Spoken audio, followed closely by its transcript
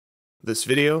This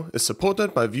video is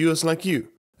supported by viewers like you.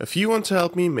 If you want to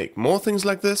help me make more things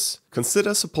like this,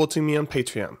 consider supporting me on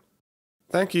Patreon.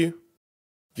 Thank you.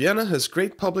 Vienna has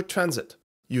great public transit.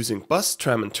 Using bus,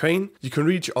 tram and train, you can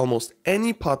reach almost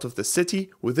any part of the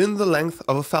city within the length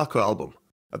of a Falco album.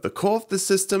 At the core of this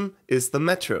system is the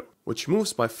metro, which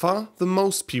moves by far the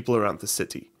most people around the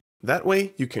city. That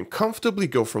way, you can comfortably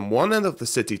go from one end of the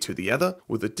city to the other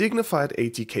with a dignified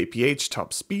 80 kph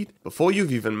top speed before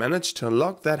you've even managed to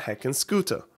unlock that heckin'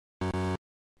 scooter.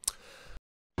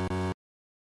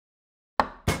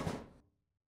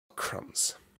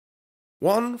 Crumbs.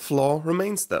 One flaw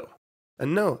remains though.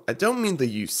 And no, I don't mean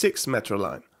the U6 metro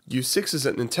line. U6 is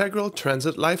an integral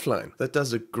transit lifeline that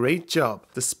does a great job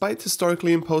despite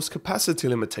historically imposed capacity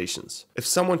limitations. If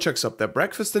someone chucks up their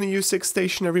breakfast in a U6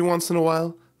 station every once in a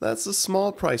while, that's a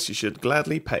small price you should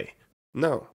gladly pay.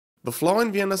 No, the flaw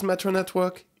in Vienna's metro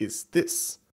network is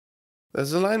this.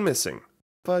 There's a line missing,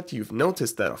 but you've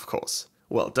noticed that of course.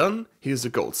 Well done, here's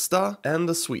a gold star and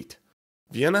a sweet.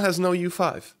 Vienna has no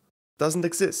U5. Doesn't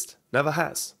exist, never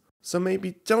has. So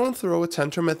maybe don't throw a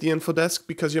tantrum at the info desk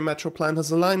because your metro plan has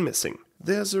a line missing.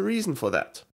 There's a reason for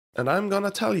that, and I'm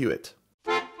gonna tell you it.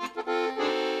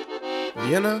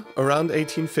 Vienna around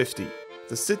 1850.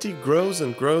 The city grows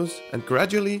and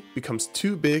gradually becomes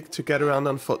too big to get around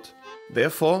on foot.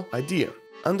 Therefore, idea: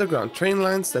 underground train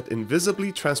lines that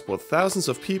invisibly transport thousands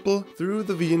of people through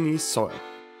the Viennese soil.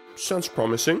 Sounds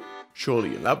promising,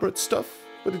 surely elaborate stuff,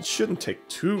 but it shouldn't take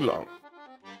too long.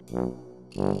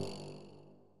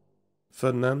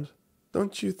 Ferdinand,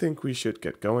 don't you think we should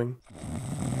get going?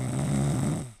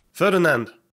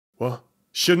 Ferdinand! What?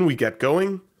 Shouldn't we get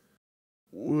going?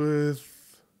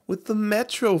 With the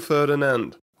metro,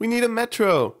 Ferdinand! We need a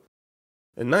metro!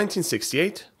 In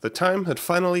 1968, the time had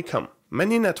finally come.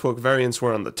 Many network variants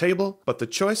were on the table, but the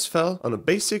choice fell on a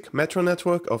basic metro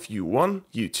network of U1,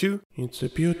 U2, it's a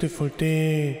beautiful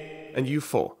day, and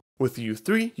U4, with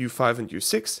U3, U5 and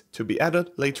U6 to be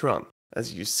added later on.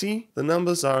 As you see, the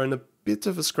numbers are in a bit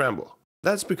of a scramble.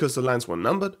 That's because the lines were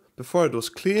numbered before it was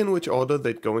clear in which order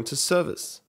they'd go into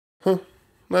service.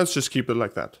 Let's just keep it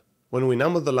like that. When we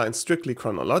number the lines strictly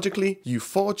chronologically,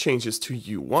 U4 changes to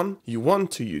U1, U1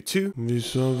 to U2,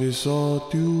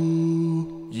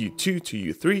 U2 to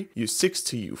U3, U6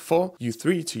 to U4,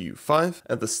 U3 to U5,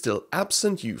 and the still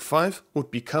absent U5 would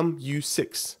become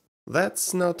U6.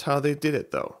 That's not how they did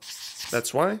it though.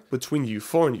 That's why, between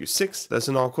U4 and U6, there's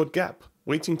an awkward gap,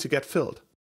 waiting to get filled.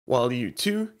 While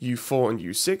U2, U4 and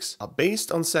U6 are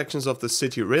based on sections of the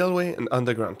city railway and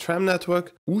underground tram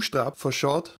network, U-Strap for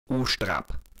short,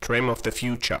 U-Strap, tram of the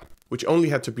future, which only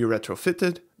had to be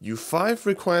retrofitted, U5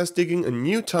 requires digging a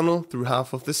new tunnel through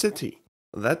half of the city.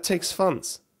 That takes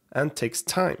funds, and takes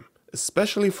time,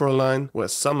 especially for a line where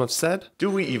some have said, do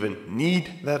we even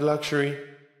need that luxury?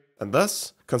 And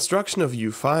thus, construction of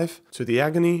U5, to the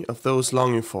agony of those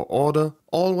longing for order,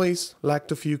 always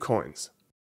lacked a few coins.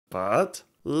 But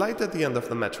light at the end of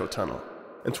the metro tunnel.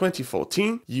 In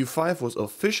 2014, U5 was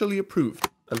officially approved,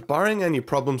 and barring any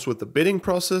problems with the bidding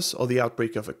process or the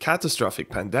outbreak of a catastrophic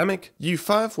pandemic,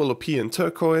 U5 will appear in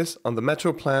turquoise on the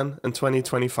metro plan in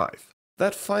 2025.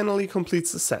 That finally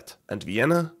completes the set, and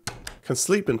Vienna can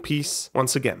sleep in peace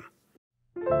once again.